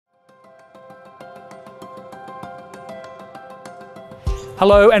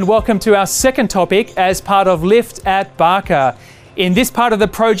Hello and welcome to our second topic as part of Lift at Barker. In this part of the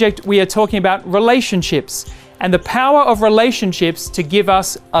project, we are talking about relationships and the power of relationships to give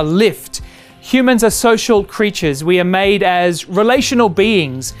us a lift. Humans are social creatures. We are made as relational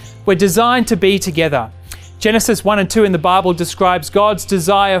beings. We're designed to be together. Genesis 1 and 2 in the Bible describes God's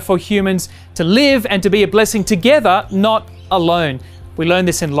desire for humans to live and to be a blessing together, not alone. We learned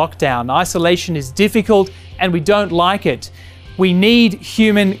this in lockdown. Isolation is difficult and we don't like it. We need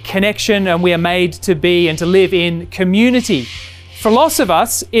human connection and we are made to be and to live in community. For lots of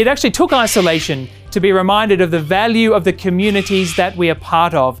us, it actually took isolation to be reminded of the value of the communities that we are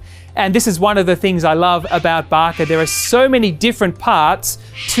part of. And this is one of the things I love about Barker. There are so many different parts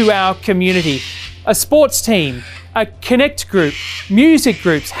to our community. A sports team, a connect group, music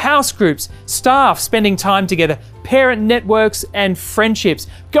groups, house groups, staff spending time together, parent networks and friendships,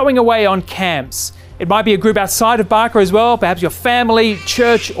 going away on camps. It might be a group outside of Barker as well, perhaps your family,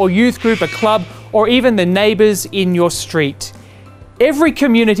 church or youth group, a club, or even the neighbours in your street. Every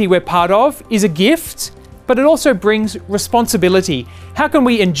community we're part of is a gift, but it also brings responsibility. How can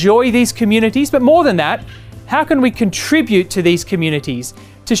we enjoy these communities? But more than that, how can we contribute to these communities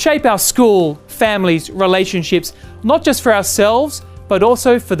to shape our school, families, relationships, not just for ourselves, but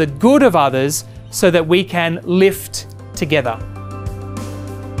also for the good of others so that we can lift together?